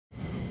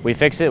We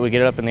fix it, we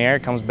get it up in the air,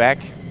 it comes back,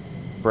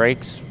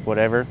 breaks,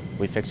 whatever,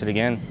 we fix it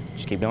again,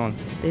 just keep going.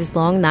 There's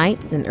long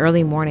nights and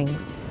early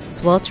mornings,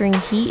 sweltering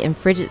heat and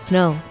frigid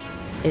snow.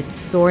 It's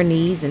sore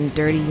knees and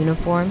dirty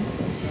uniforms.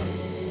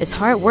 It's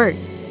hard work,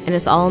 and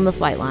it's all on the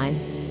flight line.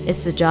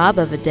 It's the job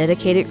of a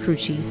dedicated crew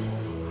chief.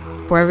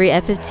 For every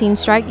F-15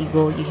 Strike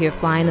Eagle you hear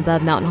flying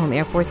above Mountain Home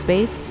Air Force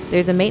Base,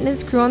 there's a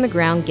maintenance crew on the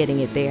ground getting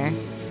it there.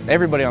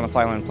 Everybody on the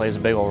flight line plays a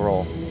big old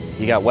role.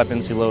 You got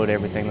weapons who load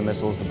everything, the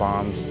missiles, the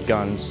bombs,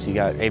 guns. You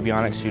got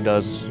avionics who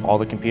does all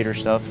the computer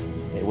stuff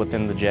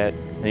within the jet.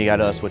 And you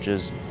got us, which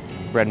is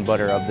bread and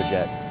butter of the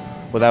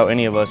jet. Without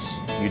any of us,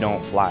 you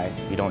don't fly.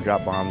 You don't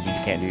drop bombs, you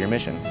can't do your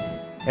mission.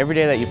 Every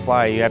day that you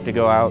fly, you have to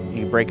go out,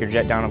 you break your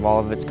jet down of all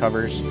of its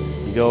covers.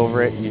 You go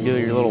over it, you do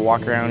your little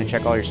walk around, you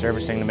check all your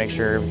servicing to make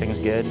sure everything's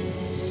good.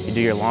 You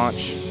do your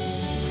launch,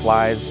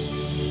 flies,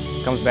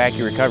 comes back,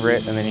 you recover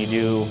it, and then you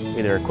do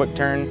either a quick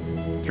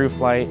turn, through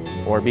flight,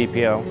 or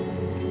BPO.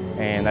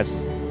 And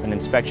that's an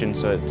inspection,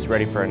 so it's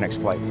ready for our next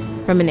flight.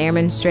 From an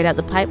airman straight out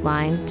the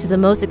pipeline to the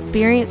most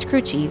experienced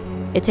crew chief,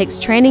 it takes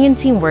training and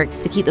teamwork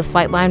to keep the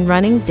flight line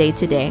running day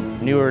to day.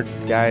 Newer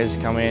guys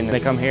come in, they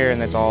come here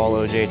and it's all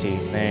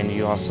OJT. Then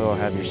you also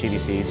have your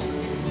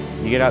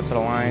CDCs. You get out to the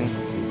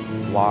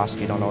line, lost,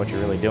 you don't know what you're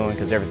really doing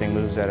because everything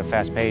moves at a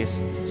fast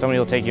pace. Somebody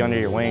will take you under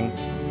your wing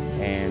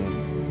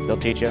and they'll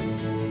teach you.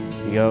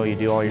 You go, you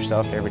do all your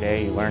stuff every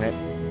day, you learn it.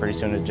 Pretty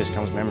soon it just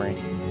comes memory.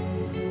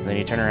 Then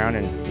you turn around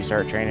and you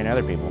start training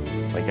other people.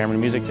 Like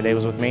Airman Music today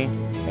was with me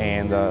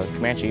and the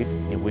command chief.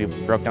 We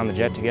broke down the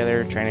jet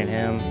together, training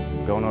him,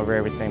 going over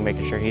everything,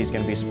 making sure he's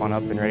going to be spun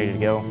up and ready to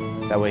go.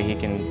 That way he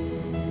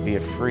can be a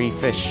free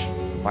fish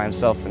by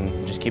himself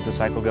and just keep the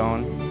cycle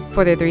going.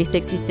 For the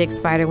 366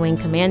 Fighter Wing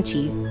Command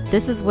Chief,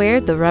 this is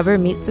where the rubber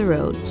meets the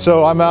road.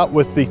 So I'm out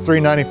with the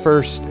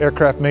 391st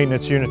Aircraft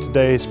Maintenance Unit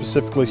today,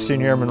 specifically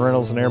Senior Airman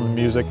Reynolds and Airman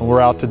Music.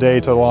 We're out today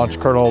to launch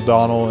Colonel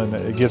O'Donnell, and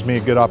it gives me a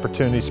good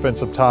opportunity to spend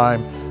some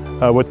time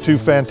with two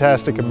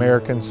fantastic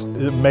Americans.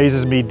 It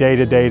amazes me day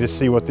to day to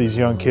see what these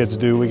young kids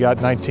do. We got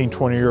 19,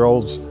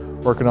 20-year-olds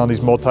working on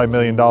these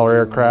multi-million-dollar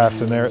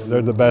aircraft, and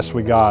they're the best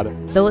we got.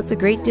 Though it's a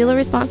great deal of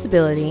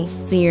responsibility,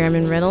 Senior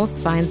Airman Reynolds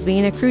finds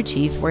being a crew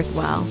chief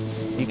worthwhile.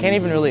 You can't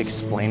even really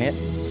explain it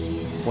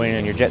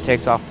when your jet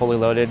takes off fully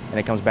loaded and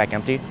it comes back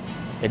empty.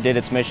 It did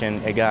its mission,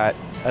 it got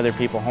other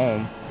people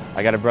home.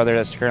 I got a brother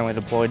that's currently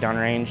deployed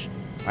downrange.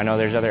 I know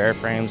there's other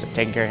airframes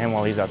taking care of him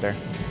while he's out there.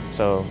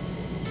 So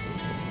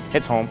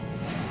it's home.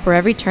 For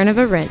every turn of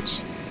a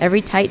wrench,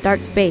 every tight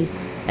dark space,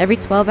 every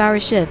 12-hour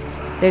shift,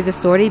 there's a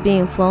sortie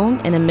being flown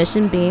and a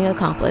mission being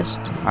accomplished.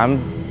 I'm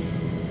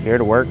here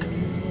to work,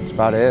 that's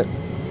about it.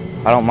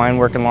 I don't mind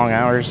working long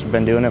hours,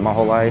 been doing it my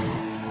whole life.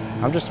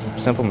 I'm just a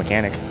simple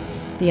mechanic.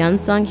 The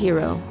unsung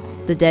hero,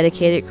 the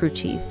dedicated crew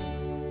chief.